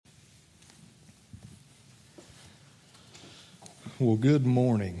Well, good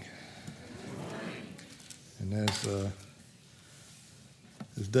morning. And as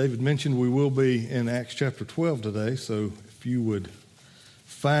David mentioned, we will be in Acts chapter 12 today. So if you would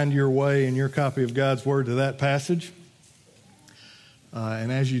find your way in your copy of God's Word to that passage.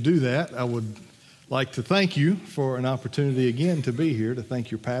 And as you do that, I would like to thank you for an opportunity again to be here, to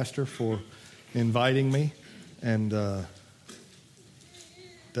thank your pastor for inviting me. And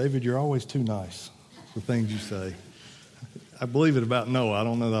David, you're always too nice for things you say. I believe it about Noah. I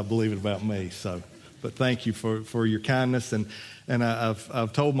don't know that I believe it about me. But thank you for your kindness. And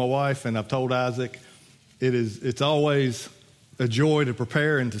I've told my wife and I've told Isaac, it's always a joy to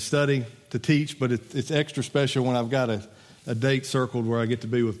prepare and to study, to teach. But it's extra special when I've got a date circled where I get to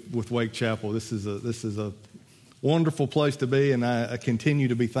be with Wake Chapel. This is a wonderful place to be, and I continue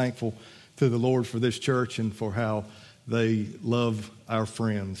to be thankful to the Lord for this church and for how they love our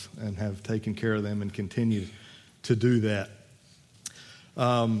friends and have taken care of them and continue to do that.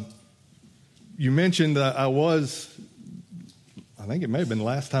 You mentioned I think it may have been the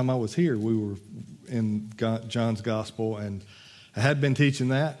last time I was here. We were in John's Gospel, and I had been teaching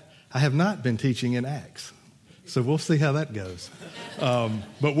that. I have not been teaching in Acts, so we'll see how that goes.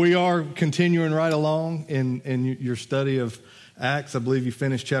 But we are continuing right along in your study of Acts. I believe you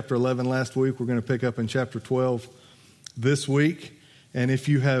finished chapter 11 last week. We're going to pick up in chapter 12 this week. And if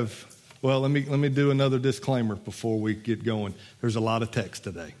you have... Well, let me do another disclaimer before we get going. There's a lot of text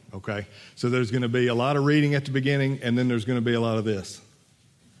today, okay? So there's going to be a lot of reading at the beginning, and then there's going to be a lot of this,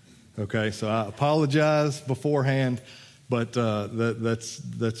 okay? So I apologize beforehand, but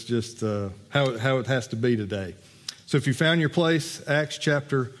that's just how it has to be today. So if you found your place, Acts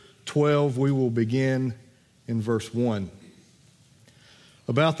chapter 12, we will begin in verse 1.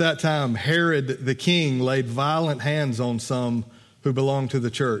 About that time, Herod the king laid violent hands on some who belonged to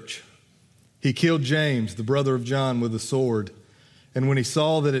the church. He killed James, the brother of John, with a sword. And when he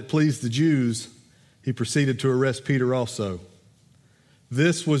saw that it pleased the Jews, he proceeded to arrest Peter also.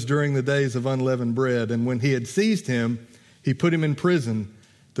 This was during the days of unleavened bread. And when he had seized him, he put him in prison,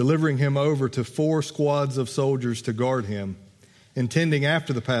 delivering him over to 4 squads of soldiers to guard him, intending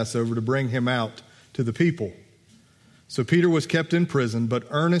after the Passover to bring him out to the people. So Peter was kept in prison, but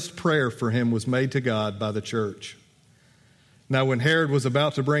earnest prayer for him was made to God by the church. Now, when Herod was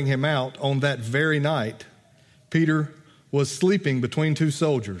about to bring him out on that very night, Peter was sleeping between 2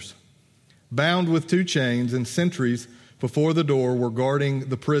 soldiers, bound with 2 chains, and sentries before the door were guarding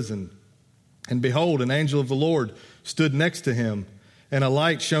the prison. And behold, an angel of the Lord stood next to him, and a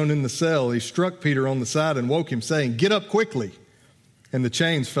light shone in the cell. He struck Peter on the side and woke him, saying, "Get up quickly." And the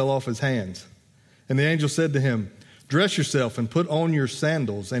chains fell off his hands. And the angel said to him, "Dress yourself and put on your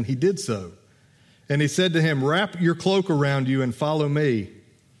sandals." And he did so. And he said to him, "Wrap your cloak around you and follow me."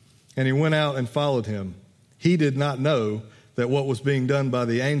 And he went out and followed him. He did not know that what was being done by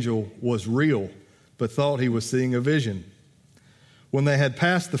the angel was real, but thought he was seeing a vision. When they had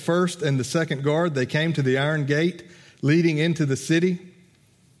passed the first and the second guard, they came to the iron gate leading into the city.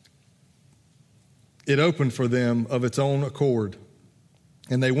 It opened for them of its own accord.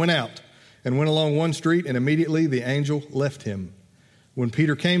 And they went out and went along one street, and immediately the angel left him. When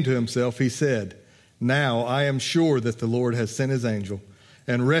Peter came to himself, he said, "Now I am sure that the Lord has sent his angel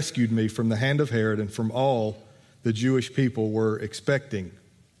and rescued me from the hand of Herod and from all the Jewish people were expecting."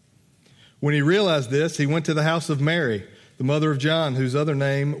 When he realized this, he went to the house of Mary, the mother of John, whose other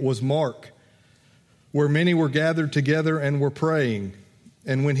name was Mark, where many were gathered together and were praying.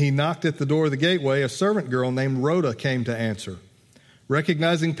 And when he knocked at the door of the gateway, a servant girl named Rhoda came to answer.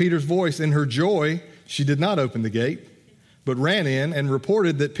 Recognizing Peter's voice, in her joy, she did not open the gate, but ran in and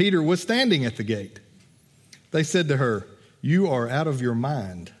reported that Peter was standing at the gate. They said to her, "You are out of your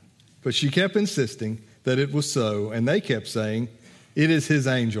mind." But she kept insisting that it was so, and they kept saying, "It is his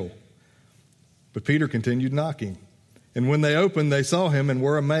angel." But Peter continued knocking. And when they opened, they saw him and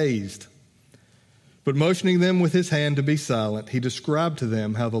were amazed. But motioning them with his hand to be silent, he described to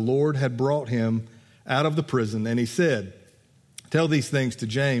them how the Lord had brought him out of the prison. And he said, "Tell these things to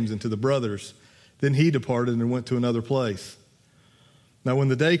James and to the brothers." Then he departed and went to another place. Now when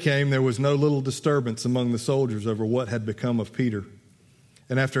the day came, there was no little disturbance among the soldiers over what had become of Peter.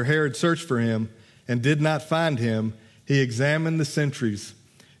 And after Herod searched for him and did not find him, he examined the sentries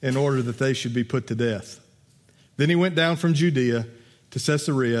in order that they should be put to death. Then he went down from Judea to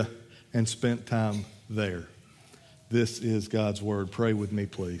Caesarea and spent time there. This is God's word. Pray with me,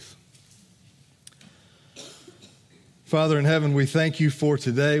 please. Father in heaven, we thank you for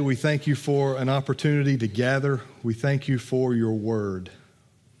today. We thank you for an opportunity to gather. We thank you for your word.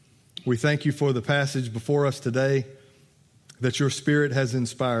 We thank you for the passage before us today that your Spirit has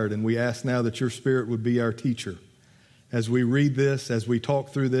inspired, and we ask now that your Spirit would be our teacher as we read this, as we talk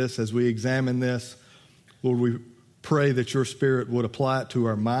through this, as we examine this, Lord, we pray that your Spirit would apply it to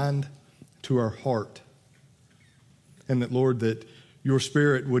our mind, to our heart. And that, Lord, that your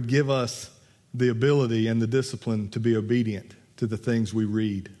Spirit would give us the ability and the discipline to be obedient to the things we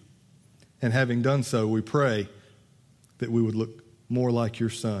read. And having done so, we pray that we would look more like your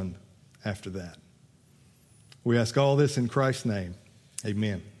Son after that. We ask all this in Christ's name.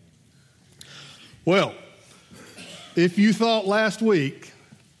 Amen. Well, if you thought last week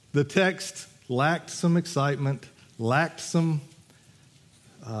the text lacked some excitement, lacked some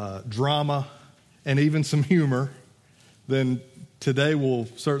drama, and even some humor, then today will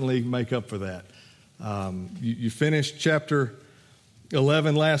certainly make up for that. You finished chapter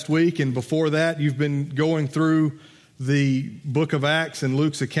 11 last week, and before that you've been going through the book of Acts and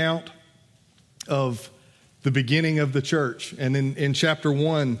Luke's account of the beginning of the church. And in chapter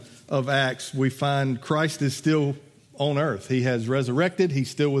 1 of Acts, we find Christ is still on earth. He has resurrected. He's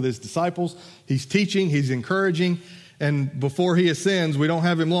still with his disciples. He's teaching. He's encouraging. And before he ascends, we don't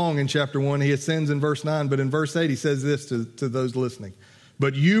have him long in chapter 1. He ascends in verse 9. But in verse 8, he says this to those listening.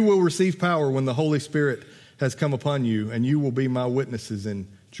 But you will receive power when the Holy Spirit has come upon you, and you will be my witnesses in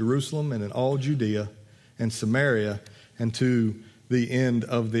Jerusalem and in all Judea and Samaria and to the end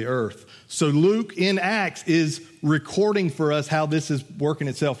of the earth. So Luke in Acts is recording for us how this is working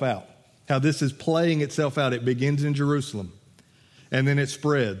itself out, how this is playing itself out. It begins in Jerusalem, and then it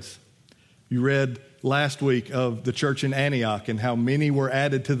spreads. You read last week of the church in Antioch and how many were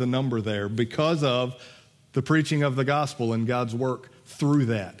added to the number there because of the preaching of the gospel and God's work through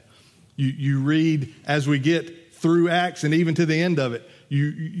that. You read as we get through Acts and even to the end of it,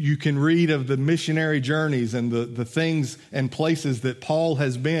 you can read of the missionary journeys and the things and places that Paul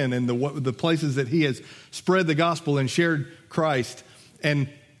has been and the places that he has spread the gospel and shared Christ. And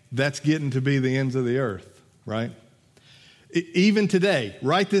that's getting to be the ends of the earth, right? Even today,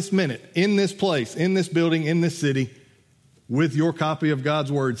 right this minute, in this place, in this building, in this city, with your copy of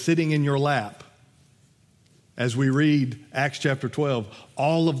God's Word sitting in your lap, as we read Acts chapter 12,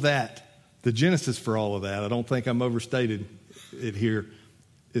 all of that, the genesis for all of that, I don't think I'm overstated it here,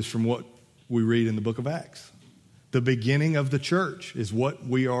 is from what we read in the book of Acts. The beginning of the church is what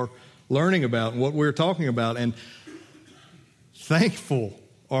we are learning about and what we're talking about. And thankful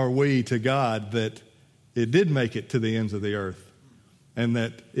are we to God that it did make it to the ends of the earth and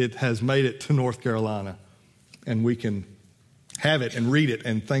that it has made it to North Carolina. And we can have it and read it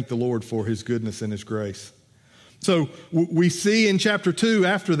and thank the Lord for his goodness and his grace. So we see in chapter 2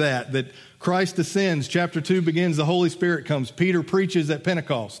 after that Christ ascends. Chapter 2 begins, the Holy Spirit comes. Peter preaches at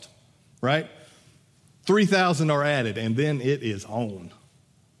Pentecost, right? 3,000 are added, and then it is on.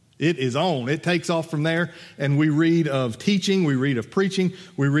 It is on. It takes off from there, and we read of teaching, we read of preaching,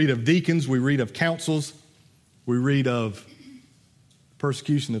 we read of deacons, we read of councils, we read of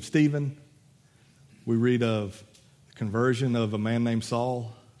persecution of Stephen, we read of the conversion of a man named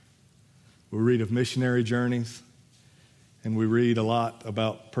Saul, we read of missionary journeys, and we read a lot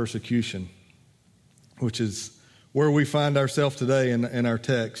about persecution, which is where we find ourselves today in our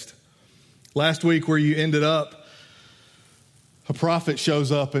text. Last week, where you ended up, a prophet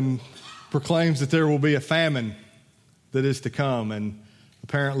shows up and proclaims that there will be a famine that is to come. And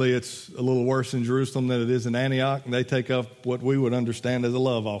apparently it's a little worse in Jerusalem than it is in Antioch. And they take up what we would understand as a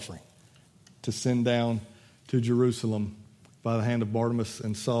love offering to send down to Jerusalem by the hand of Barnabas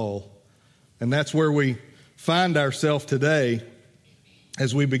and Saul. And that's where we find ourselves today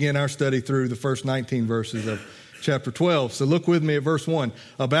as we begin our study through the first 19 verses of chapter 12. So look with me at verse 1.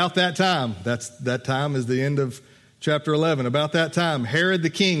 About that time, that time is the end of chapter 11. About that time, Herod the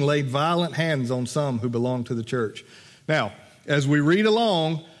king laid violent hands on some who belonged to the church. Now, as we read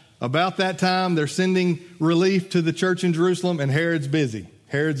along, about that time, they're sending relief to the church in Jerusalem, and Herod's busy.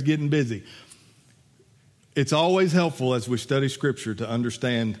 Herod's getting busy. It's always helpful as we study Scripture to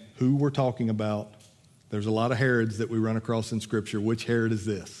understand who we're talking about. There's a lot of Herods that we run across in Scripture. Which Herod is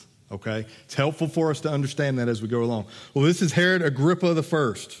this? Okay? It's helpful for us to understand that as we go along. Well, this is Herod Agrippa the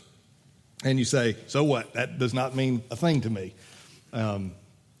First. And you say, so what? That does not mean a thing to me.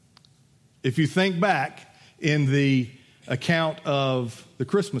 If you think back in the account of the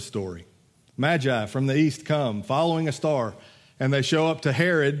Christmas story, Magi from the east come following a star, and they show up to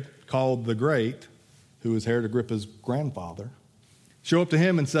Herod, called the Great, who is Herod Agrippa's grandfather, show up to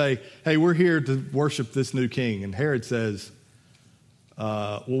him and say, hey, we're here to worship this new king. And Herod says,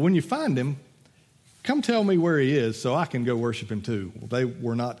 well, when you find him, come tell me where he is so I can go worship him too. Well, they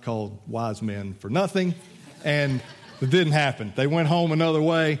were not called wise men for nothing, and it didn't happen. They went home another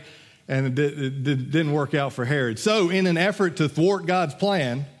way, and it didn't work out for Herod. So in an effort to thwart God's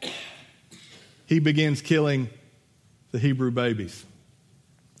plan, he begins killing the Hebrew babies.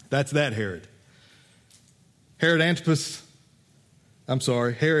 That's that Herod. Herod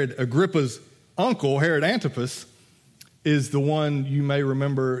Agrippa's uncle, Herod Antipas, is the one you may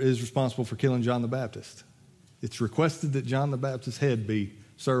remember is responsible for killing John the Baptist. It's requested that John the Baptist's head be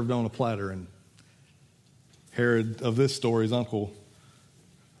served on a platter, and Herod of this story, his uncle,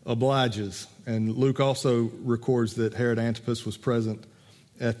 obliges. And Luke also records that Herod Antipas was present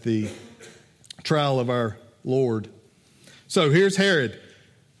at the trial of our Lord. So here's Herod.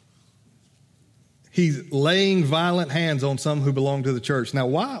 He's laying violent hands on some who belong to the church. Now,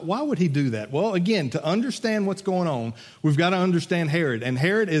 why would he do that? Well, again, to understand what's going on, we've got to understand Herod. And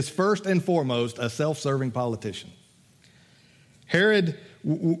Herod is first and foremost a self-serving politician. Herod,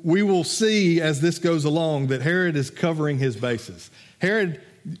 we will see as this goes along that Herod is covering his bases. Herod,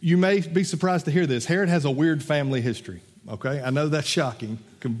 you may be surprised to hear this, Herod has a weird family history. Okay, I know that's shocking.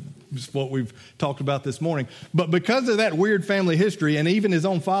 It's what we've talked about this morning. But because of that weird family history, and even his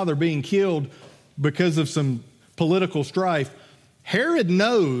own father being killed because of some political strife, Herod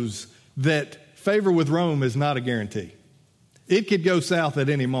knows that favor with Rome is not a guarantee. It could go south at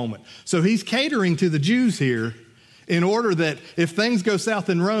any moment. So he's catering to the Jews here in order that if things go south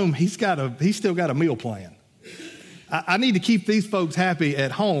in Rome, he's still got a meal plan. I need to keep these folks happy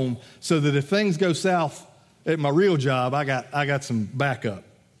at home so that if things go south at my real job, I got some backup.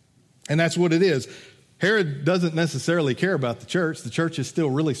 And that's what it is. Herod doesn't necessarily care about the church. The church is still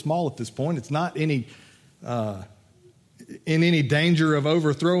really small at this point. It's not in any danger of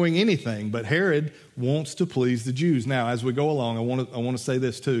overthrowing anything, but Herod wants to please the Jews. Now, as we go along, I want to say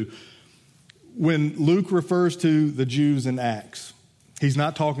this too. When Luke refers to the Jews in Acts, he's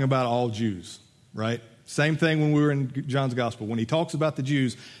not talking about all Jews, right? Same thing when we were in John's Gospel. When he talks about the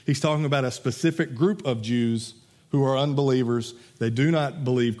Jews, he's talking about a specific group of Jews who are unbelievers. They do not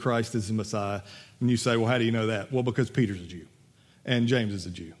believe Christ is the Messiah. And you say, well, how do you know that? Well, because Peter's a Jew, and James is a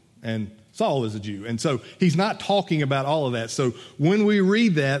Jew, and Saul is a Jew. And so he's not talking about all of that. So when we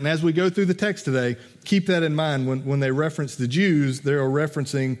read that, and as we go through the text today, keep that in mind. When they reference the Jews, they are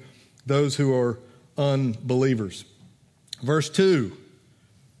referencing those who are unbelievers. Verse 2,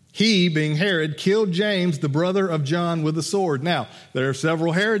 he, being Herod, killed James, the brother of John, with a sword. Now, there are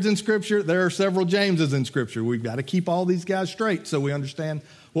several Herods in Scripture. There are several Jameses in Scripture. We've got to keep all these guys straight so we understand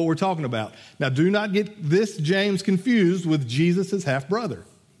what we're talking about. Now, do not get this James confused with Jesus' half-brother.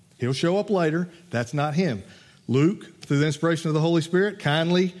 He'll show up later. That's not him. Luke, through the inspiration of the Holy Spirit,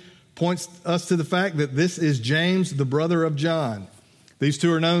 kindly points us to the fact that this is James, the brother of John. These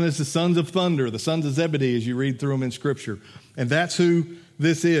two are known as the sons of thunder, the sons of Zebedee, as you read through them in Scripture. And that's who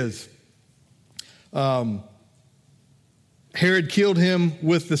this is. Herod killed him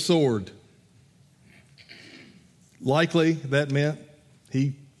with the sword. Likely that meant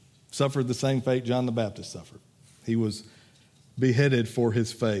he suffered the same fate John the Baptist suffered. He was beheaded for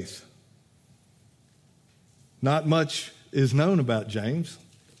his faith. Not much is known about James.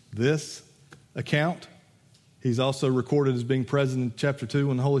 This account, he's also recorded as being present in chapter 2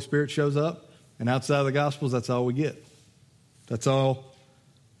 when the Holy Spirit shows up. And outside of the Gospels, that's all we get. That's all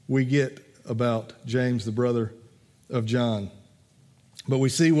we get about James, the brother of John. But we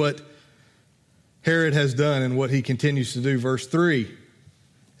see what Herod has done and what he continues to do. Verse 3,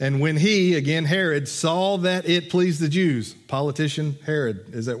 and when he, again Herod, saw that it pleased the Jews, politician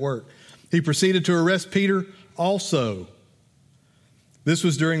Herod is at work, he proceeded to arrest Peter also. This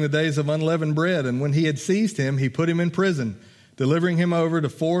was during the days of unleavened bread, and when he had seized him, he put him in prison, delivering him over to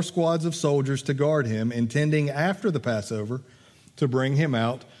 4 squads of soldiers to guard him, intending after the Passover to bring him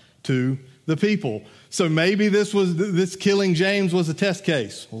out to the people. So maybe this killing James was a test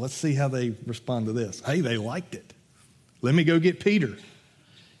case. Well, let's see how they respond to this. Hey, they liked it. Let me go get Peter.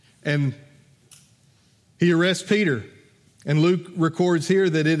 And he arrests Peter. And Luke records here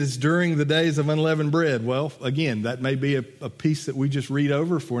that it is during the days of unleavened bread. Well, again, that may be a piece that we just read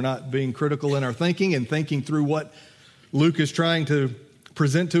over if we're not being critical in our thinking and thinking through what Luke is trying to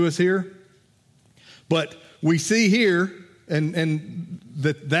present to us here. But we see here, and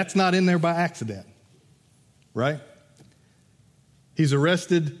that's not in there by accident, right? He's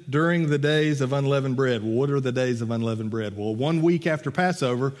arrested during the days of unleavened bread. Well, what are the days of unleavened bread? Well, 1 week after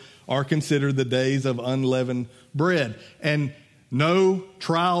Passover are considered the days of unleavened bread. And no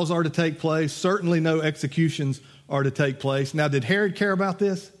trials are to take place. Certainly no executions are to take place. Now, did Herod care about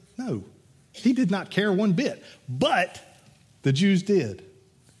this? No. He did not care one bit. But the Jews did.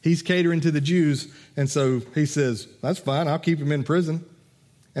 He's catering to the Jews. And so he says, that's fine. I'll keep him in prison.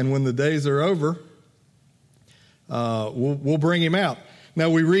 And when the days are over, we'll bring him out. Now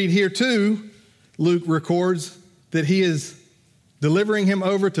we read here too, Luke records that he is delivering him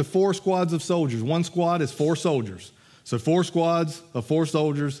over to 4 squads of soldiers. 1 squad is 4 soldiers. So 4 squads of 4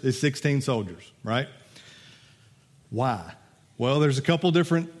 soldiers is 16 soldiers, right? Why? Well, there's a couple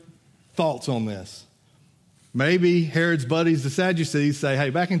different thoughts on this. Maybe Herod's buddies, the Sadducees, say, hey,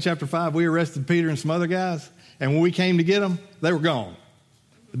 back in chapter 5, we arrested Peter and some other guys, and when we came to get them, they were gone.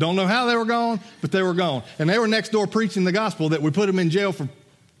 Don't know how they were gone, but they were gone. And they were next door preaching the gospel that we put them in jail for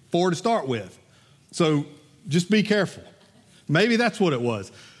to start with. So just be careful. Maybe that's what it was.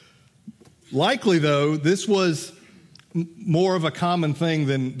 Likely, though, this was more of a common thing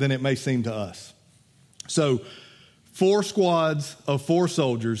than it may seem to us. So 4 squads of 4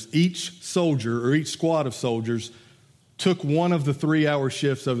 soldiers, each soldier or each squad of soldiers took one of the 3-hour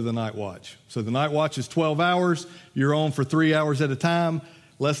shifts over the night watch. So the night watch is 12 hours. You're on for 3 hours at a time.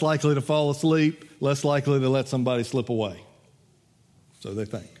 Less likely to fall asleep, less likely to let somebody slip away. So they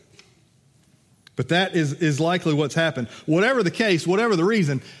think. But that is likely what's happened. Whatever the case, whatever the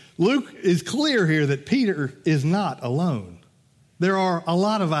reason, Luke is clear here that Peter is not alone. There are a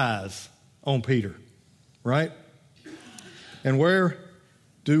lot of eyes on Peter, right? And where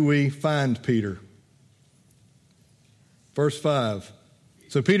do we find Peter? Verse 5.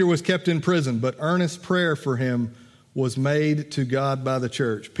 So Peter was kept in prison, but earnest prayer for him was made to God by the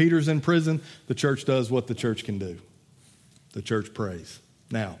church. Peter's in prison. The church does what the church can do. The church prays.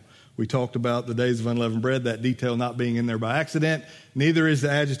 Now, we talked about the days of unleavened bread, that detail not being in there by accident. Neither is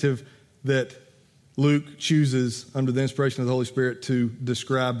the adjective that Luke chooses under the inspiration of the Holy Spirit to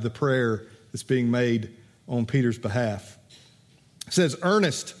describe the prayer that's being made on Peter's behalf. It says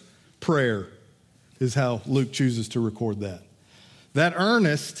earnest prayer is how Luke chooses to record that. That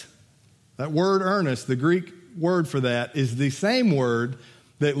earnest, that word earnest, the Greek word for that is the same word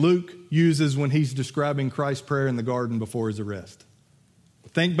that Luke uses when he's describing Christ's prayer in the garden before his arrest.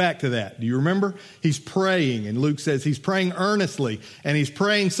 Think back to that. Do you remember? He's praying, and Luke says he's praying earnestly, and he's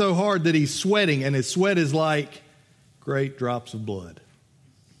praying so hard that he's sweating, and his sweat is like great drops of blood.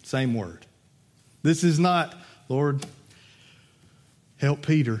 Same word. This is not, Lord, help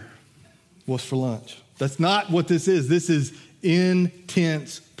Peter. What's for lunch? That's not what this is. This is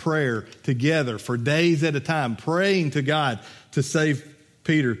intense prayer together for days at a time, praying to God to save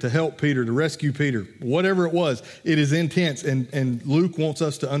Peter, to help Peter, to rescue Peter. Whatever it was, it is intense, and Luke wants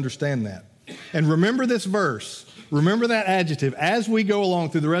us to understand that. And remember this verse. Remember that adjective. As we go along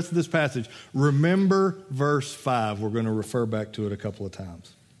through the rest of this passage, remember verse 5. We're going to refer back to it a couple of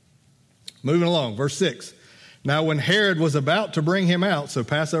times. Moving along, verse 6. Now when Herod was about to bring him out, so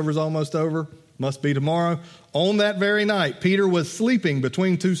Passover's almost over, must be tomorrow, on that very night, Peter was sleeping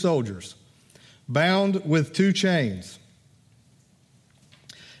between 2 soldiers, bound with 2 chains.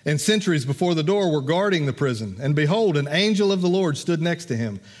 And sentries before the door were guarding the prison. And behold, an angel of the Lord stood next to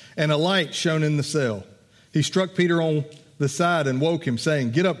him, and a light shone in the cell. He struck Peter on the side and woke him, saying,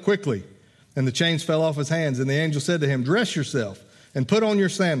 "Get up quickly." And the chains fell off his hands. And the angel said to him, "Dress yourself and put on your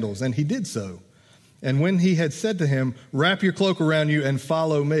sandals." And he did so. And when he had said to him, "Wrap your cloak around you and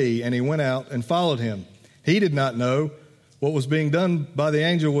follow me," and he went out and followed him. He did not know what was being done by the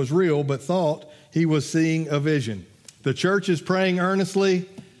angel was real, but thought he was seeing a vision. The church is praying earnestly.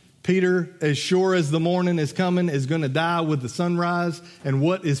 Peter, as sure as the morning is coming, is going to die with the sunrise. And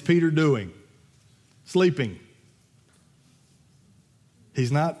what is Peter doing? Sleeping.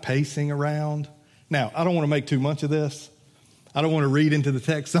 He's not pacing around. Now, I don't want to make too much of this. I don't want to read into the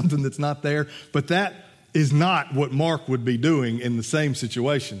text something that's not there. But that is not what Mark would be doing in the same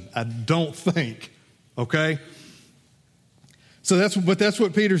situation. I don't think. Okay? So that's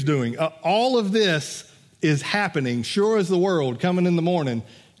what Peter's doing. All of this is happening, sure as the world, coming in the morning.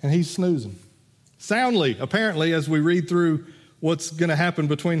 And he's snoozing. Soundly, apparently, as we read through what's going to happen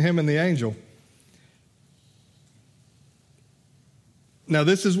between him and the angel. Now,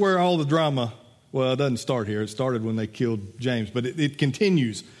 this is where all the drama, well, it doesn't start here. It started when they killed James, but it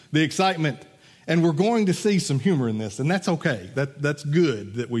continues. The excitement. And we're going to see some humor in this, and that's okay. That's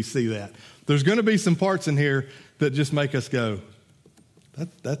good that we see that. There's going to be some parts in here that just make us go,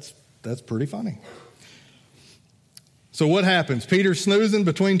 that's pretty funny. So what happens? Peter's snoozing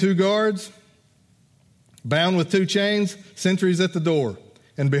between 2 guards, bound with 2 chains, sentries at the door.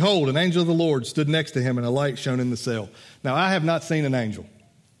 And behold, an angel of the Lord stood next to him, and a light shone in the cell. Now, I have not seen an angel.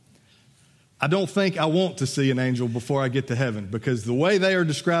 I don't think I want to see an angel before I get to heaven, because the way they are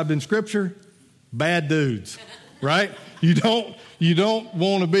described in Scripture, bad dudes, right? You don't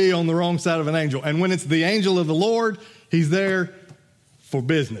want to be on the wrong side of an angel. And when it's the angel of the Lord, he's there for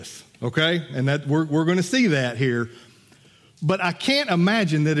business, okay? And that we're going to see that here. But I can't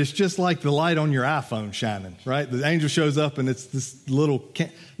imagine that it's just like the light on your iPhone shining, right? The angel shows up and it's this little...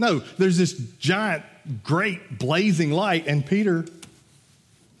 No, there's this giant, great, blazing light, and Peter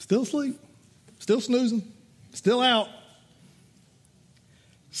still asleep, still snoozing. Still out.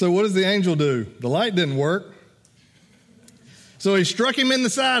 So what does the angel do? The light didn't work. So he struck him in the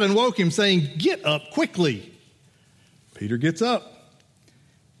side and woke him, saying, "Get up quickly." Peter gets up.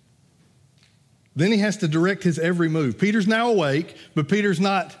 Then he has to direct his every move. Peter's now awake, but Peter's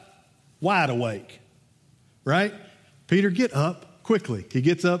not wide awake, right? Peter, get up quickly. He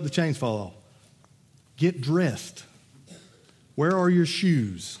gets up, the chains fall off. Get dressed. Where are your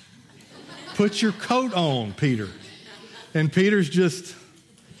shoes? Put your coat on, Peter. And Peter's just,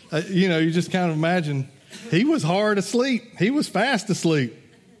 you just kind of imagine, he was hard asleep. He was fast asleep.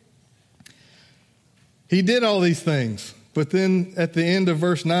 He did all these things. But then at the end of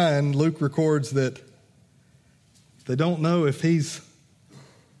verse 9, Luke records that they don't know if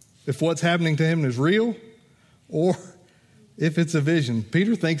what's happening to him is real or if it's a vision.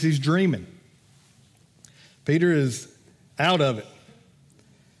 Peter thinks he's dreaming. Peter is out of it.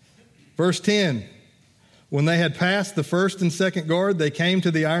 Verse 10, when they had passed the first and second guard, they came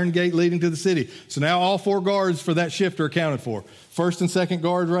to the iron gate leading to the city. So now all 4 guards for that shift are accounted for. First and second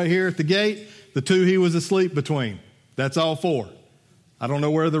guard right here at the gate, the 2 he was asleep between. That's all 4. I don't know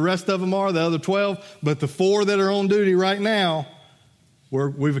where the rest of them are, the other 12, but the 4 that are on duty right now,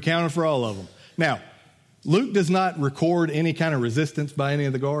 we've accounted for all of them. Now, Luke does not record any kind of resistance by any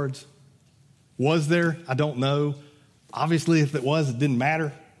of the guards. Was there? I don't know. Obviously, if it was, it didn't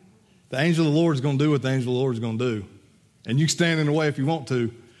matter. The angel of the Lord is going to do what the angel of the Lord is going to do. And you can stand in the way if you want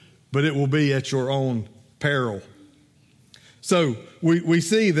to, but it will be at your own peril. So we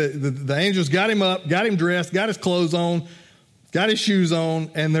see that the angels got him up, got him dressed, got his clothes on, got his shoes on,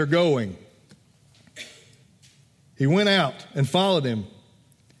 and they're going. He went out and followed him.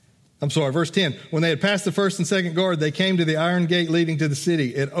 Verse 10. When they had passed the first and second guard, they came to the iron gate leading to the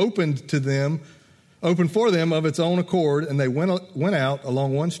city. It opened for them of its own accord, and they went out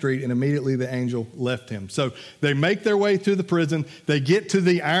along one street, and immediately the angel left him. So they make their way through the prison. They get to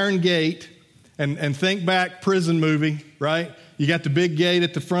the iron gate, and think back prison movie, right? You got the big gate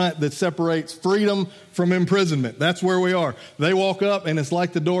at the front that separates freedom from imprisonment. That's where we are. They walk up, and it's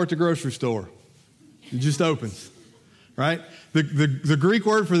like the door at the grocery store. It just opens, right? The Greek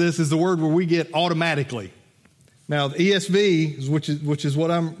word for this is the word where we get automatically. Now, the ESV, which is what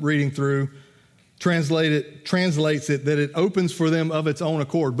I'm reading through, translates it that it opens for them of its own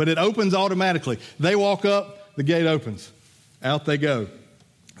accord. But it opens automatically. They walk up, the gate opens. Out they go.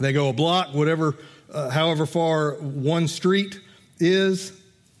 They go a block, however far one street is.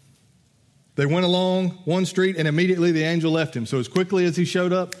 They went along one street, and immediately the angel left him. So as quickly as he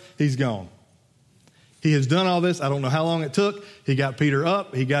showed up, he's gone. He has done all this. I don't know how long it took. He got Peter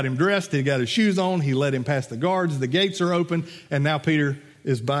up. He got him dressed. He got his shoes on. He led him past the guards. The gates are open. And now Peter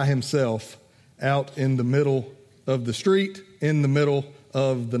is by himself out in the middle of the street, in the middle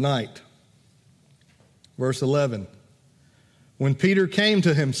of the night. Verse 11. When Peter came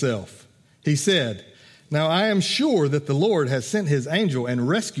to himself, he said, "Now I am sure that the Lord has sent his angel and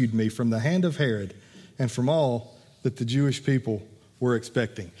rescued me from the hand of Herod and from all that the Jewish people were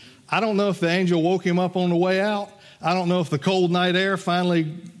expecting." I don't know if the angel woke him up on the way out. I don't know if the cold night air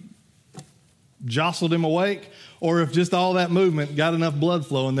finally jostled him awake, or if just all that movement got enough blood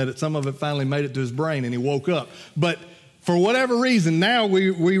flowing that some of it finally made it to his brain and he woke up. But for whatever reason, now we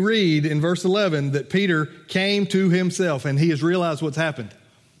read in verse 11 that Peter came to himself and he has realized what's happened.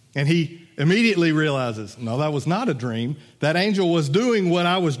 And he immediately realizes, no, that was not a dream. That angel was doing what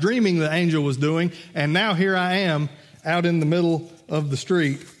I was dreaming the angel was doing. And now here I am out in the middle of the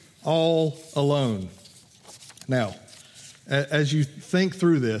street all alone. Now, as you think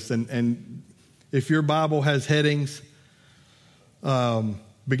through this, and if your Bible has headings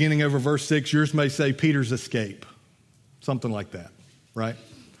beginning over verse 6, yours may say Peter's escape. Something like that, right?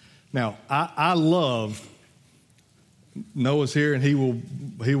 Now, I love, Noah's here and he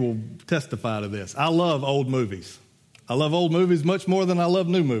will testify to this. I love old movies. I love old movies much more than I love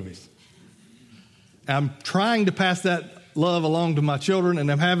new movies. I'm trying to pass that love along to my children, and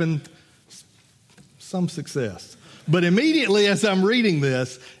I'm having some success. But immediately as I'm reading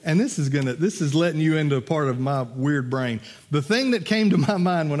this, and this is letting you into a part of my weird brain. The thing that came to my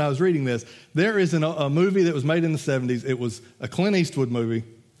mind when I was reading this, there is a movie that was made in the 70s. It was a Clint Eastwood movie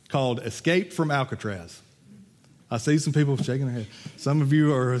called Escape from Alcatraz. I see some people shaking their head. Some of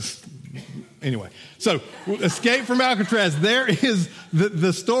you are, anyway. So, Escape from Alcatraz. There is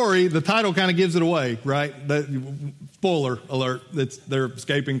the story, the title kind of gives it away, right? Spoiler alert, they're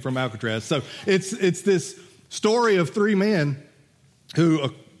escaping from Alcatraz. So, it's this story of 3 men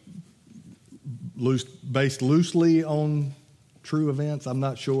who, based loosely on true events, I'm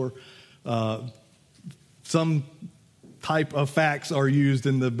not sure. Some type of facts are used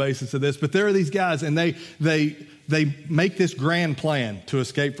in the basis of this. But there are these guys, and they make this grand plan to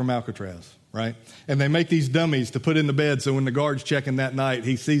escape from Alcatraz, right? And they make these dummies to put in the bed, so when the guard's checking that night,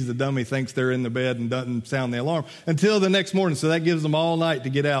 he sees the dummy, thinks they're in the bed, and doesn't sound the alarm until the next morning. So that gives them all night to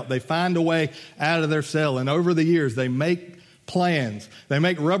get out. They find a way out of their cell, and over the years, they make plans. They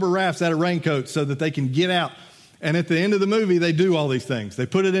make rubber rafts out of raincoats so that they can get out. And at the end of the movie, they do all these things. They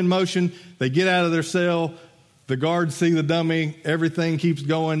put it in motion. They get out of their cell. The guards see the dummy. Everything keeps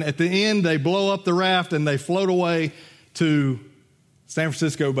going. At the end, they blow up the raft and they float away to San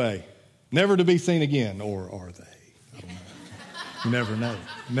Francisco Bay, never to be seen again. Or are they? I don't know. You never know.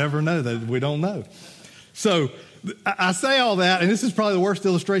 Never know. That we don't know. So I say all that, and this is probably the worst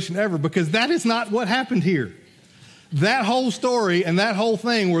illustration ever, because that is not what happened here. That whole story and that whole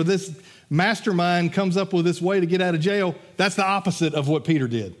thing where this mastermind comes up with this way to get out of jail, that's the opposite of what Peter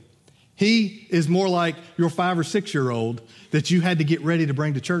did. He is more like your 5 or 6 year old that you had to get ready to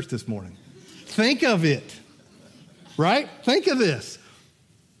bring to church this morning. Think of it, right? Think of this.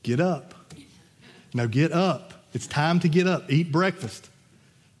 Get up. Now get up. It's time to get up. Eat breakfast.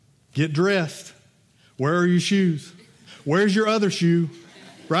 Get dressed. Where are your shoes? Where's your other shoe?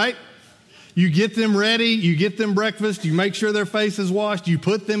 Right? You get them ready, you get them breakfast, you make sure their face is washed, you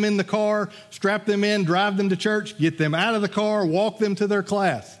put them in the car, strap them in, drive them to church, get them out of the car, walk them to their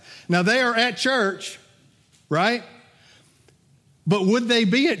class. Now they are at church, right? But would they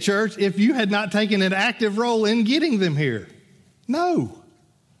be at church if you had not taken an active role in getting them here? No.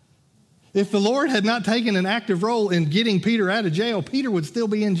 If the Lord had not taken an active role in getting Peter out of jail, Peter would still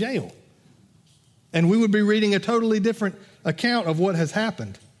be in jail. And we would be reading a totally different account of what has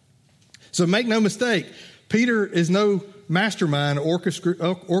happened. So make no mistake, Peter is no mastermind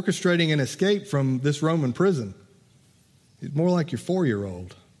orchestrating an escape from this Roman prison. He's more like your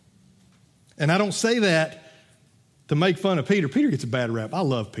 4-year-old. And I don't say that to make fun of Peter. Peter gets a bad rap. I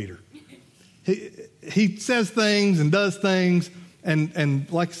love Peter. He says things and does things, and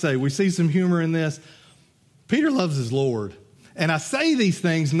like I say, we see some humor in this. Peter loves his Lord. And I say these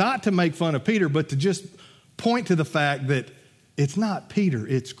things not to make fun of Peter, but to just point to the fact that it's not Peter,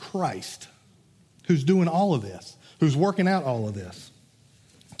 it's Christ who's doing all of this, who's working out all of this.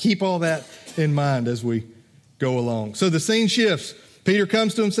 Keep all that in mind as we go along. So the scene shifts. Peter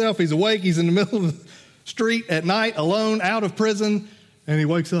comes to himself. He's awake. He's in the middle of the street at night, alone, out of prison, and he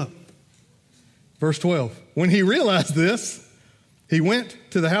wakes up. Verse 12. When he realized this, he went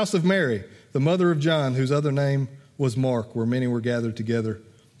to the house of Mary, the mother of John, whose other name was Mark, where many were gathered together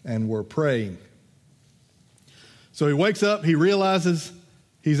and were praying. So he wakes up, he realizes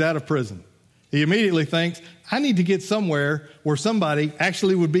he's out of prison. He immediately thinks, I need to get somewhere where somebody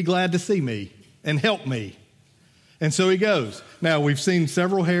actually would be glad to see me and help me. And so he goes. Now, we've seen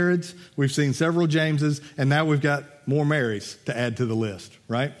several Herods, we've seen several Jameses, and now we've got more Marys to add to the list,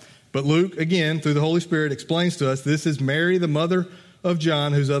 right? But Luke, again, through the Holy Spirit, explains to us this is Mary, the mother of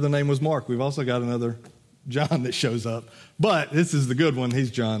John, whose other name was Mark. We've also got another John that shows up, but this is the good one.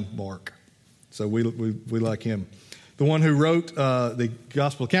 He's John Mark. So we like him. The one who wrote the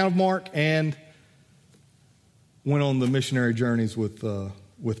gospel account of Mark and went on the missionary journeys with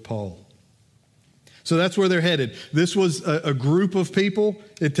Paul. So that's where they're headed. This was a group of people.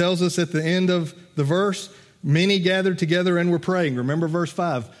 It tells us at the end of the verse, many gathered together and were praying. Remember verse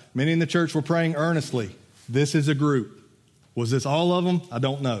 5. Many in the church were praying earnestly. This is a group. Was this all of them? I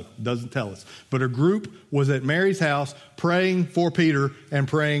don't know. It doesn't tell us. But a group was at Mary's house praying for Peter and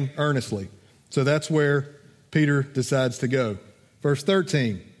praying earnestly. So that's where Peter decides to go. Verse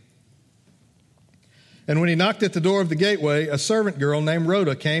 13. And when he knocked at the door of the gateway, a servant girl named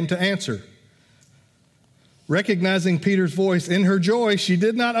Rhoda came to answer. Recognizing Peter's voice, in her joy, she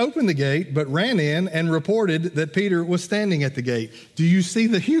did not open the gate, but ran in and reported that Peter was standing at the gate. Do you see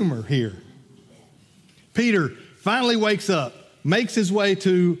the humor here? Peter finally wakes up, makes his way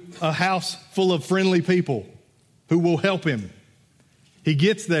to a house full of friendly people who will help him. He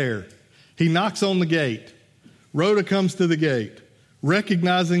gets there. He knocks on the gate. Rhoda comes to the gate,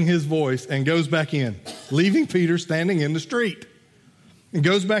 recognizing his voice, and goes back in, leaving Peter standing in the street. And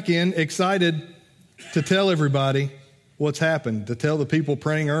goes back in, excited to tell everybody what's happened, to tell the people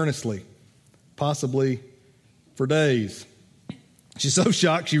praying earnestly, possibly for days. She's so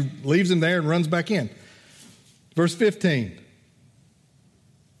shocked, she leaves him there and runs back in. Verse 15.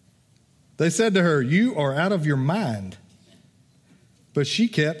 They said to her, "You are out of your mind." But she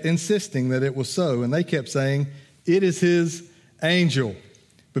kept insisting that it was so, and they kept saying, "It is his angel."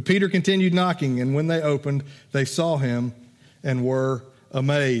 But Peter continued knocking, and when they opened, they saw him and were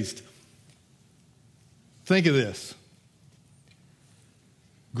amazed. Think of this.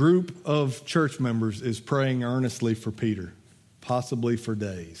 group of church members is praying earnestly for Peter, possibly for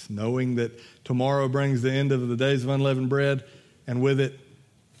days, knowing that tomorrow brings the end of the days of unleavened bread, and with it,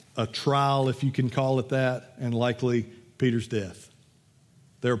 a trial, if you can call it that, and likely Peter's death.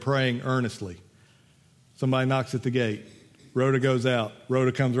 They're praying earnestly. Somebody knocks at the gate. Rhoda goes out.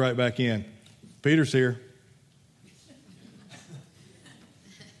 Rhoda comes right back in. Peter's here.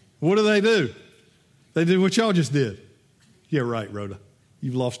 What do? They did what y'all just did. Yeah, right, Rhoda.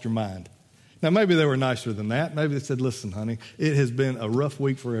 You've lost your mind. Now, maybe they were nicer than that. Maybe they said, listen, honey, it has been a rough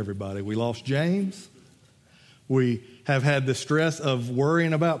week for everybody. We lost James. We have had the stress of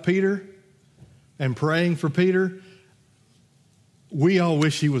worrying about Peter and praying for Peter. We all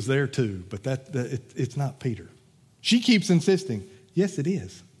wish he was there too, but it's not Peter. She keeps insisting, yes, it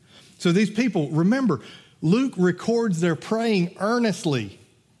is. So these people, remember, Luke records their praying earnestly,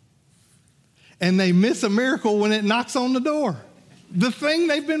 and they miss a miracle when it knocks on the door. The thing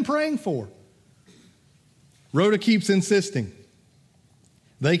they've been praying for. Rhoda keeps insisting.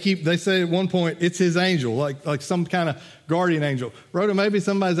 They say at one point, it's his angel, like some kind of guardian angel. Rhoda, maybe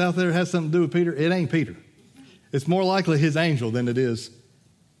somebody's out there that has something to do with Peter. It ain't Peter. It's more likely his angel than it is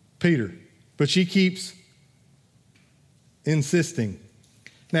Peter. But she keeps insisting.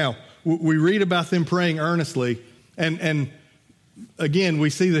 Now, we read about them praying earnestly, and again,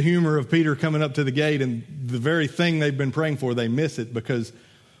 we see the humor of Peter coming up to the gate, and the very thing they've been praying for, they miss it, because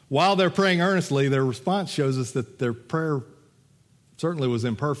while they're praying earnestly, their response shows us that their prayer certainly was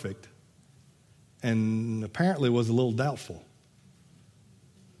imperfect and apparently was a little doubtful.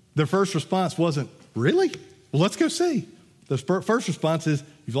 Their first response wasn't, really? Well, let's go see. The first response is,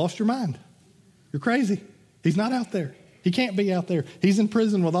 you've lost your mind. You're crazy. He's not out there. He can't be out there. He's in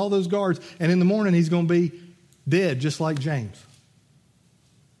prison with all those guards, and in the morning he's going to be dead just like James.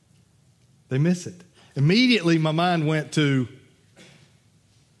 They miss it. Immediately my mind went to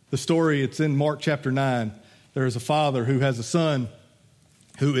the story. It's in Mark chapter 9. There is a father who has a son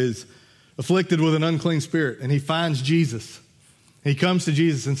who is afflicted with an unclean spirit, and he finds Jesus. He comes to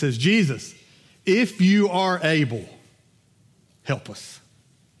Jesus and says, Jesus, if you are able, help us.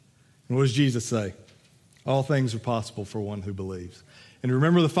 And what does Jesus say? All things are possible for one who believes. And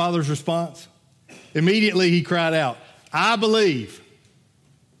remember the father's response? Immediately he cried out, I believe.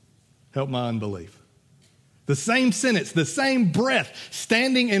 Help my unbelief. The same sentence, the same breath,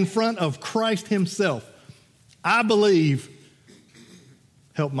 standing in front of Christ himself. I believe.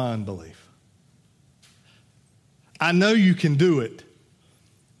 Help my unbelief. I know you can do it,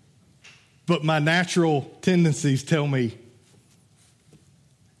 but my natural tendencies tell me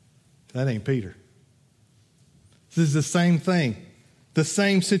that ain't Peter. This is the same thing, the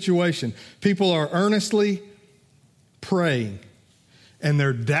same situation. People are earnestly praying, and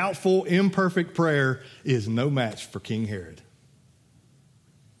their doubtful, imperfect prayer is no match for King Herod.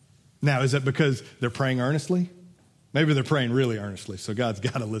 Now, is that because they're praying earnestly? Maybe they're praying really earnestly, so God's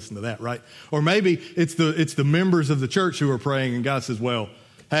got to listen to that, right? Or maybe it's the members of the church who are praying, and God says, well,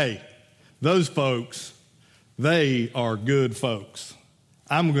 hey, those folks, they are good folks.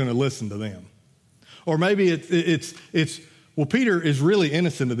 I'm going to listen to them. Or maybe it's well, Peter is really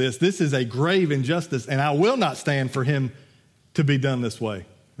innocent of this. This is a grave injustice, and I will not stand for him to be done this way.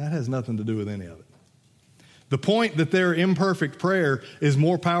 That has nothing to do with any of it. The point that their imperfect prayer is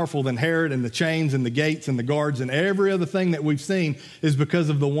more powerful than Herod and the chains and the gates and the guards and every other thing that we've seen is because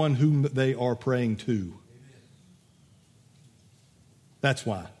of the one whom they are praying to. That's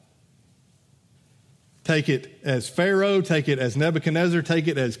why. Take it as Pharaoh, take it as Nebuchadnezzar, take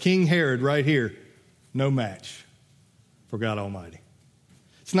it as King Herod right here. No match for God Almighty.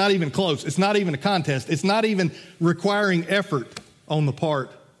 It's not even close. It's not even a contest. It's not even requiring effort on the part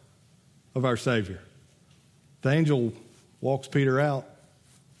of our Savior. The angel walks Peter out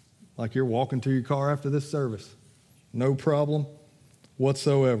like you're walking to your car after this service. No problem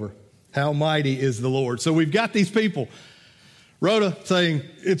whatsoever. How mighty is the Lord. So we've got these people. Rhoda saying,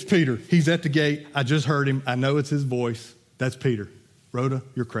 it's Peter. He's at the gate. I just heard him. I know it's his voice. That's Peter. Rhoda,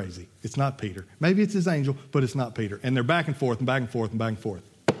 you're crazy. It's not Peter. Maybe it's his angel, but it's not Peter. And they're back and forth and back and forth and back and forth.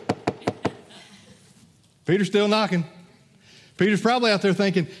 Peter's still knocking. Peter's probably out there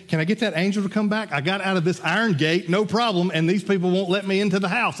thinking, can I get that angel to come back? I got out of this iron gate, no problem, and these people won't let me into the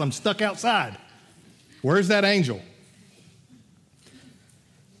house. I'm stuck outside. Where's that angel?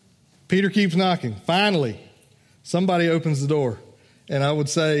 Peter keeps knocking. Finally, somebody opens the door. And I would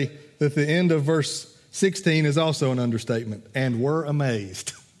say that the end of verse 16 is also an understatement. And were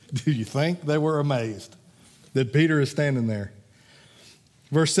amazed. Do you think they were amazed that Peter is standing there?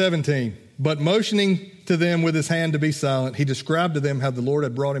 Verse 17, but motioning to them with his hand to be silent, he described to them how the Lord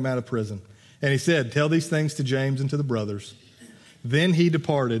had brought him out of prison. And he said, tell these things to James and to the brothers. Then he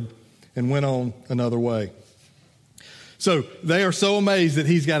departed and went on another way. So they are so amazed that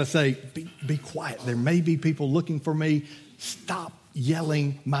he's got to say, be quiet. There may be people looking for me. Stop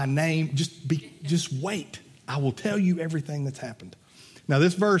yelling my name. Just wait. I will tell you everything that's happened. Now,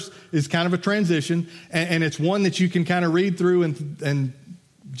 this verse is kind of a transition, and it's one that you can kind of read through and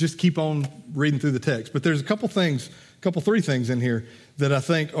just keep on reading through the text. But there's three things in here that I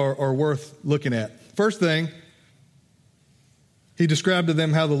think are worth looking at. First thing, he described to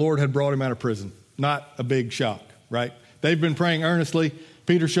them how the Lord had brought him out of prison. Not a big shock, right? They've been praying earnestly.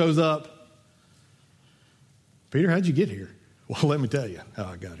 Peter shows up. Peter, how'd you get here? Well, let me tell you how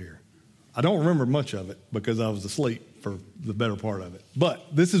I got here. I don't remember much of it because I was asleep for the better part of it.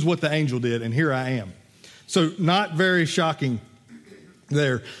 But this is what the angel did, and here I am. So not very shocking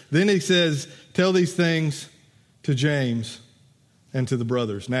there. Then he says, tell these things to James and to the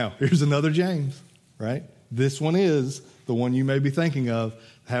brothers. Now, here's another James, right? This one is the one you may be thinking of,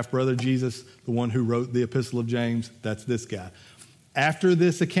 half-brother Jesus, the one who wrote the Epistle of James. That's this guy. After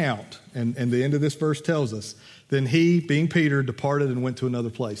this account, and the end of this verse tells us, then he, being Peter, departed and went to another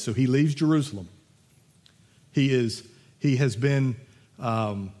place. So he leaves Jerusalem. He has been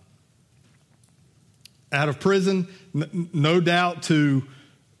out of prison, no doubt to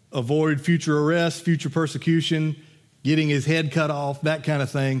avoid future arrest, future persecution, getting his head cut off, that kind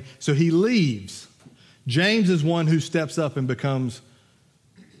of thing. So he leaves. James is one who steps up and becomes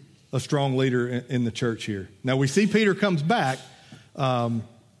a strong leader in the church here. Now we see Peter comes back,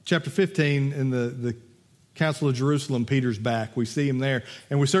 chapter 15 in the Council of Jerusalem. Peter's back. We see him there,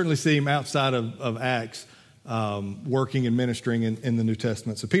 and we certainly see him outside of Acts, working and ministering in the New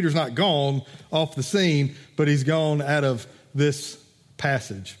Testament. So Peter's not gone off the scene, but he's gone out of this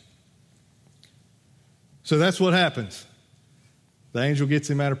passage. So that's what happens. The angel gets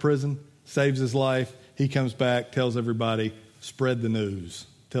him out of prison, saves his life. He comes back, tells everybody, spread the news.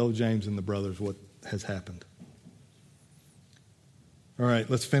 Tell James and the brothers what has happened. All right,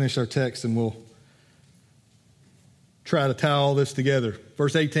 let's finish our text and we'll try to tie all this together.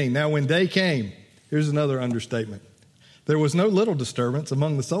 Verse 18, now when day came, here's another understatement. There was no little disturbance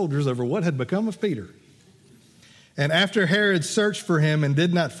among the soldiers over what had become of Peter. And after Herod searched for him and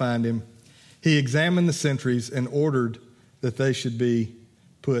did not find him, he examined the sentries and ordered that they should be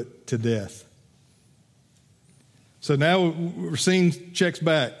put to death. So now we're seeing checks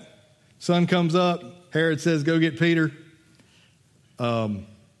back. Sun comes up. Herod says, go get Peter.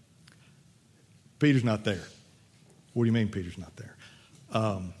 Peter's not there. What do you mean Peter's not there?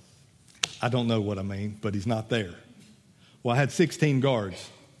 I don't know what I mean, but he's not there. Well, I had 16 guards.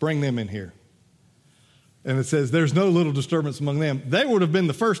 Bring them in here. And it says there's no little disturbance among them. They would have been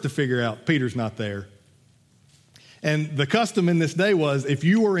the first to figure out Peter's not there. And the custom in this day was if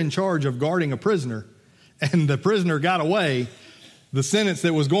you were in charge of guarding a prisoner and the prisoner got away, the sentence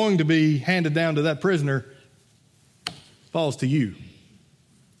that was going to be handed down to that prisoner falls to you,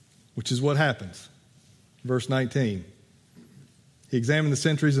 which is what happens. Verse 19. He examined the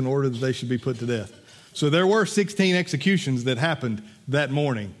sentries in order that they should be put to death. So there were 16 executions that happened that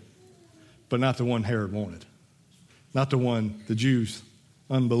morning, but not the one Herod wanted. Not the one the Jews,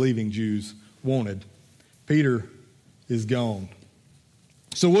 unbelieving Jews, wanted. Peter is gone.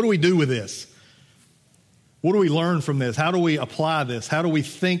 So what do we do with this? What do we learn from this? How do we apply this? How do we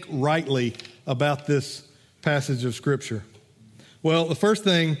think rightly about this passage of Scripture? Well, the first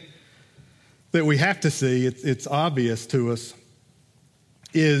thing that we have to see, it's obvious to us,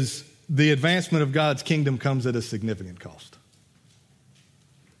 is the advancement of God's kingdom comes at a significant cost.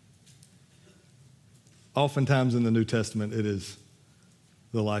 Oftentimes in the New Testament, it is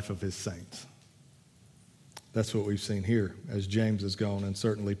the life of his saints. That's what we've seen here as James is gone, and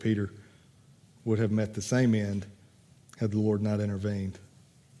certainly Peter would have met the same end had the Lord not intervened.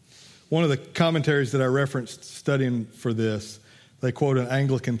 One of the commentaries that I referenced studying for this, they quote an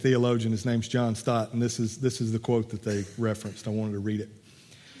Anglican theologian. His name's John Stott, and this is the quote that they referenced. I wanted to read it.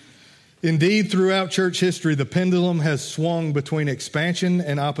 Indeed, throughout church history, the pendulum has swung between expansion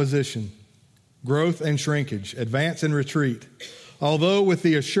and opposition, growth and shrinkage, advance and retreat, although with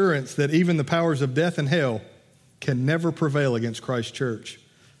the assurance that even the powers of death and hell can never prevail against Christ's church,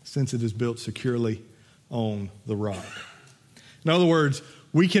 since it is built securely on the rock. In other words,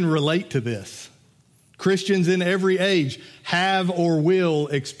 we can relate to this. Christians in every age have or will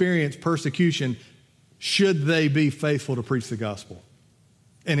experience persecution should they be faithful to preach the gospel.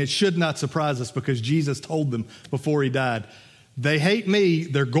 And it should not surprise us because Jesus told them before he died, they hate me,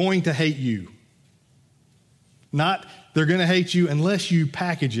 they're going to hate you. Not they're going to hate you unless you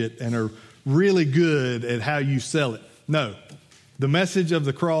package it and are really good at how you sell it. No, the message of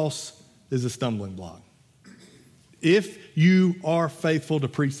the cross is a stumbling block. If you are faithful to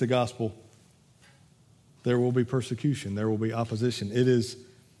preach the gospel, there will be persecution. There will be opposition. It is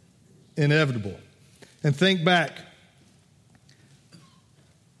inevitable. And think back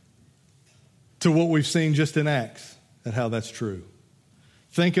to what we've seen just in Acts and how that's true.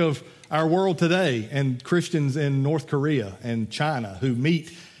 Think of our world today and Christians in North Korea and China who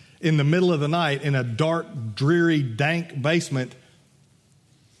meet in the middle of the night in a dark, dreary, dank basement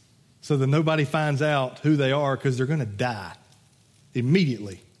so that nobody finds out who they are, because they're going to die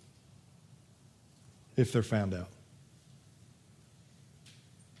immediately if they're found out.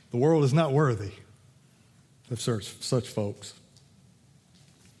 The world is not worthy of such folks.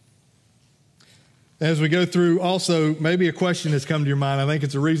 As we go through, also, maybe a question has come to your mind. I think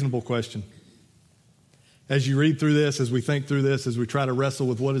it's a reasonable question. As you read through this, as we think through this, as we try to wrestle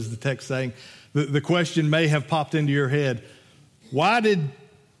with what is the text saying, the question may have popped into your head. Why did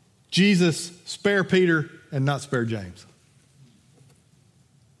Jesus spare Peter and not spare James?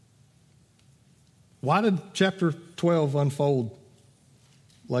 Why did chapter 12 unfold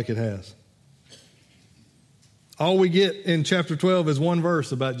like it has? All we get in chapter 12 is one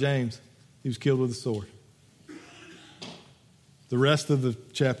verse about James. He was killed with a sword. The rest of the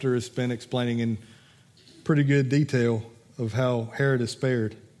chapter is spent explaining in pretty good detail of how Herod is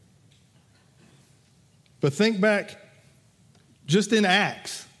spared. But think back just in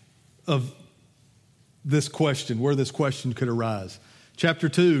Acts of this question, where this question could arise. Chapter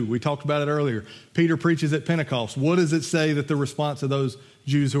 2, we talked about it earlier. Peter preaches at Pentecost. What does it say that the response of those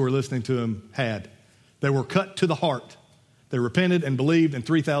Jews who were listening to him had? They were cut to the heart. They repented and believed, and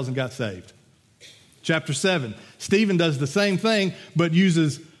 3,000 got saved. Chapter 7, Stephen does the same thing, but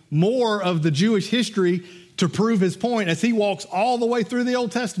uses more of the Jewish history to prove his point as he walks all the way through the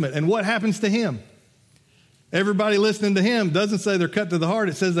Old Testament. And what happens to him? Everybody listening to him doesn't say they're cut to the heart.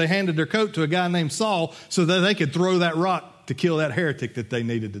 It says they handed their coat to a guy named Saul so that they could throw that rock to kill that heretic that they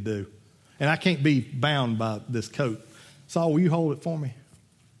needed to do. And I can't be bound by this coat. Saul, will you hold it for me?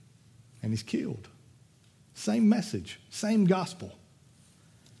 And he's killed. Same message, same gospel.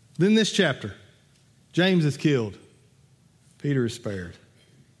 Then this chapter, James is killed. Peter is spared.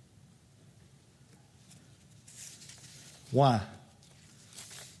 Why?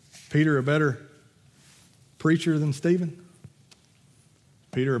 Peter a better preacher than Stephen?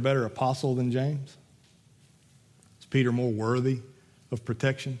 Peter a better apostle than James? Is Peter more worthy of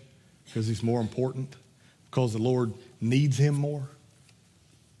protection because he's more important? Because the Lord needs him more?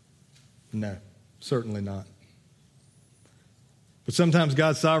 No, certainly not. But sometimes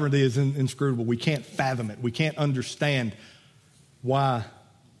God's sovereignty is inscrutable. We can't fathom it. We can't understand why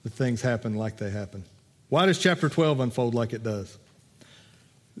the things happen like they happen. Why does chapter 12 unfold like it does?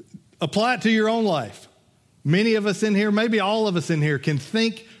 Apply it to your own life. Many of us in here, maybe all of us in here, can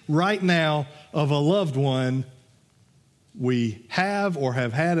think right now of a loved one we have or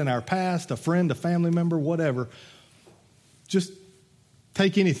have had in our past, a friend, a family member, whatever. Just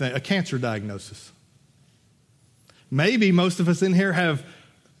take anything, a cancer diagnosis. Maybe most of us in here have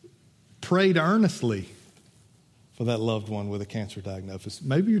prayed earnestly for that loved one with a cancer diagnosis.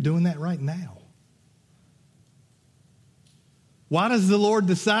 Maybe you're doing that right now. Why does the Lord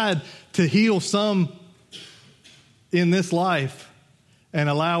decide to heal some in this life and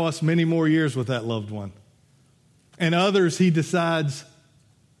allow us many more years with that loved one? And others he decides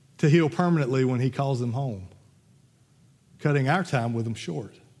to heal permanently when he calls them home, cutting our time with them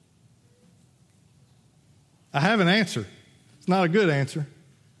short. I have an answer. It's not a good answer.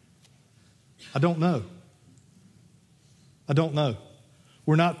 I don't know. I don't know.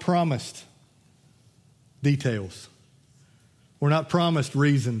 We're not promised details. We're not promised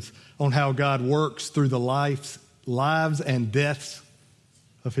reasons on how God works through the lives and deaths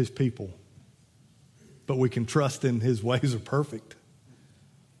of his people. But we can trust in his ways are perfect.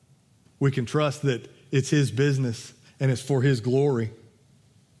 We can trust that it's his business and it's for his glory.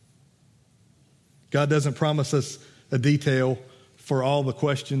 God doesn't promise us a detail for all the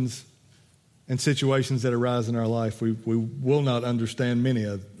questions and situations that arise in our life. We will not understand many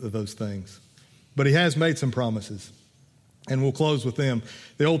of those things. But he has made some promises, and we'll close with them.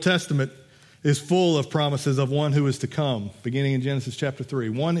 The Old Testament is full of promises of one who is to come, beginning in Genesis chapter 3.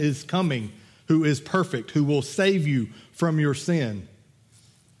 One is coming who is perfect, who will save you from your sin,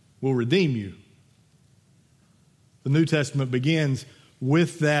 will redeem you. The New Testament begins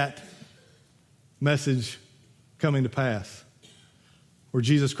with that message coming to pass, where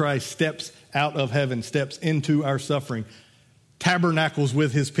Jesus Christ steps out of heaven, steps into our suffering, tabernacles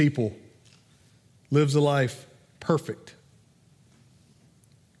with his people, lives a life perfect,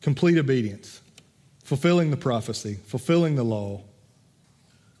 complete obedience, fulfilling the prophecy, fulfilling the law.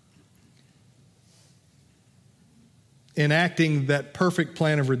 enacting that perfect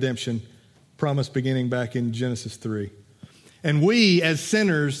plan of redemption promised beginning back in Genesis 3. And we, as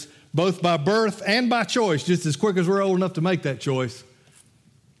sinners, both by birth and by choice, just as quick as we're old enough to make that choice,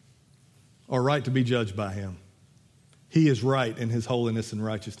 are right to be judged by him. He is right in his holiness and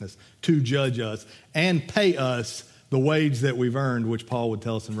righteousness to judge us and pay us the wage that we've earned, which Paul would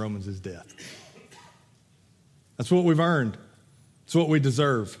tell us in Romans is death. That's what we've earned. It's what we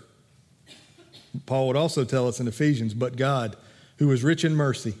deserve. Paul would also tell us in Ephesians, but God, who is rich in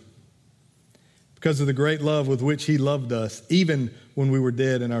mercy, because of the great love with which he loved us, even when we were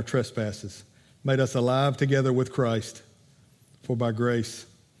dead in our trespasses, made us alive together with Christ. For by grace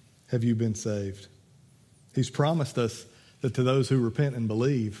have you been saved. He's promised us that to those who repent and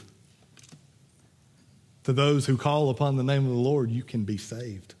believe, to those who call upon the name of the Lord, you can be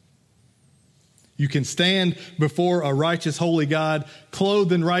saved. You can stand before a righteous, holy God,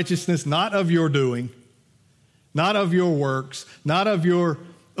 clothed in righteousness, not of your doing, not of your works, not of your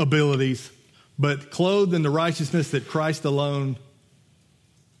abilities, but clothed in the righteousness that Christ alone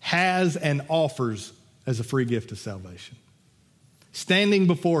has and offers as a free gift of salvation. Standing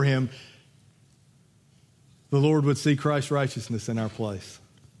before him, the Lord would see Christ's righteousness in our place.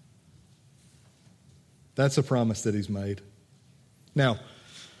 That's a promise that he's made. Now,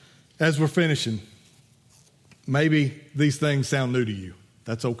 as we're finishing, maybe these things sound new to you.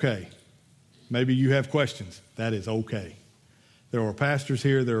 That's okay. Maybe you have questions. That is okay. There are pastors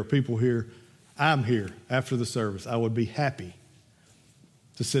here. There are people here. I'm here after the service. I would be happy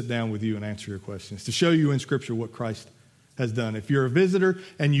to sit down with you and answer your questions, to show you in Scripture what Christ has done. If you're a visitor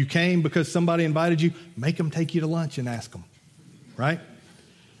and you came because somebody invited you, make them take you to lunch and ask them, right?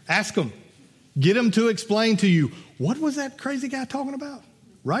 Ask them. Get them to explain to you, what was that crazy guy talking about?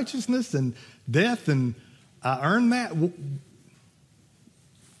 Righteousness and death, and I earned that.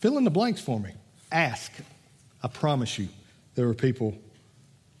 Fill in the blanks for me. Ask. I promise you, there are people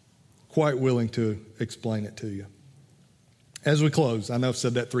quite willing to explain it to you. As we close, I know I've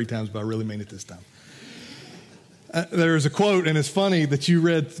said that 3 times, but I really mean it this time. There's a quote, and it's funny that you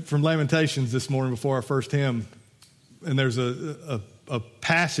read from Lamentations this morning before our first hymn, and there's a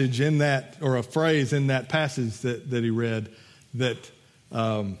passage in that, or a phrase in that passage that he read that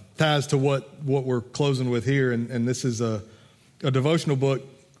ties to what we're closing with here, and this is a devotional book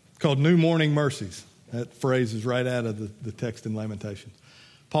called New Morning Mercies. That phrase is right out of the text in Lamentations.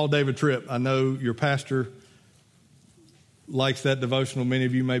 Paul David Tripp, I know your pastor likes that devotional. Many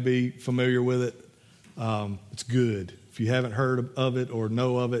of you may be familiar with it. It's good. If you haven't heard of it or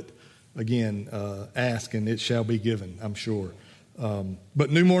know of it, again, ask and it shall be given, I'm sure.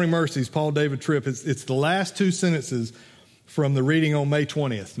 But New Morning Mercies, Paul David Tripp, it's the last 2 sentences from the reading on May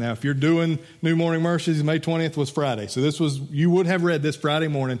 20th. Now, if you're doing New Morning Mercies, May 20th was Friday. So you would have read this Friday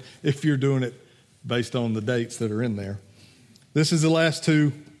morning if you're doing it based on the dates that are in there. This is the last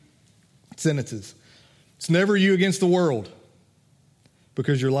 2 sentences. It's never you against the world,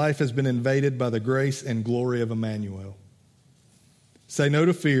 because your life has been invaded by the grace and glory of Emmanuel. Say no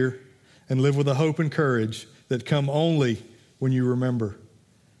to fear and live with a hope and courage that come only when you remember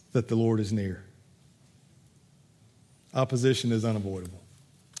that the Lord is near. Opposition is unavoidable.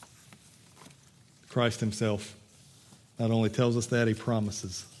 Christ himself not only tells us that, he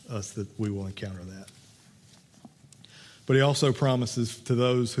promises us that we will encounter that. But he also promises to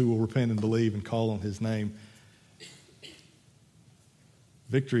those who will repent and believe and call on his name,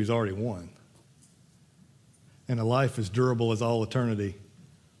 victory is already won. And a life as durable as all eternity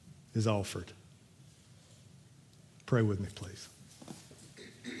is offered. Pray with me, please.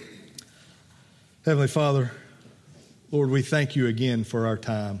 Heavenly Father, Lord, we thank you again for our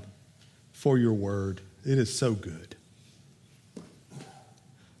time, for your word. It is so good.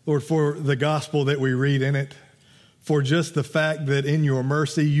 Lord, for the gospel that we read in it, for just the fact that in your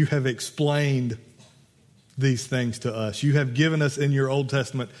mercy you have explained these things to us. You have given us in your Old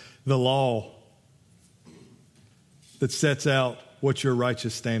Testament the law that sets out what your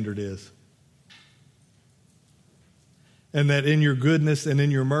righteous standard is. And that in your goodness and in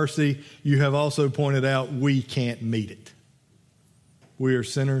your mercy, you have also pointed out we can't meet it. We are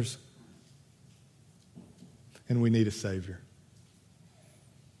sinners and we need a Savior.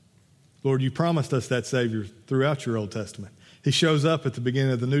 Lord, you promised us that Savior throughout your Old Testament. He shows up at the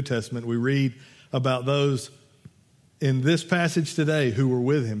beginning of the New Testament. We read about those in this passage today who were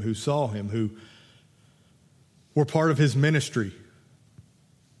with him, who saw him, who were part of his ministry,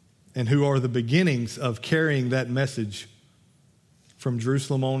 and who are the beginnings of carrying that message from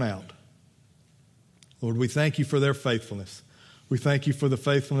Jerusalem on out. Lord, we thank you for their faithfulness. We thank you for the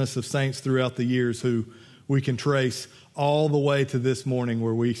faithfulness of saints throughout the years who we can trace all the way to this morning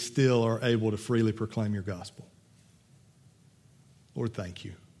where we still are able to freely proclaim your gospel. Lord, thank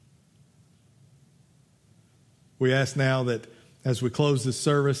you. We ask now that as we close this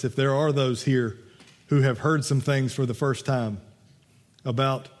service, if there are those here who have heard some things for the first time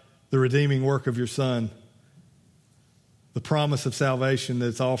about the redeeming work of your Son, the promise of salvation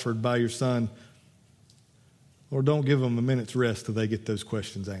that's offered by your Son, Lord, don't give them a minute's rest till they get those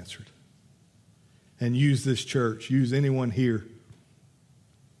questions answered. And use this church, use anyone here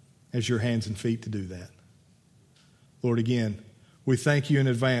as your hands and feet to do that. Lord, again, we thank you in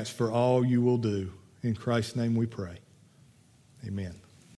advance for all you will do. In Christ's name we pray. Amen.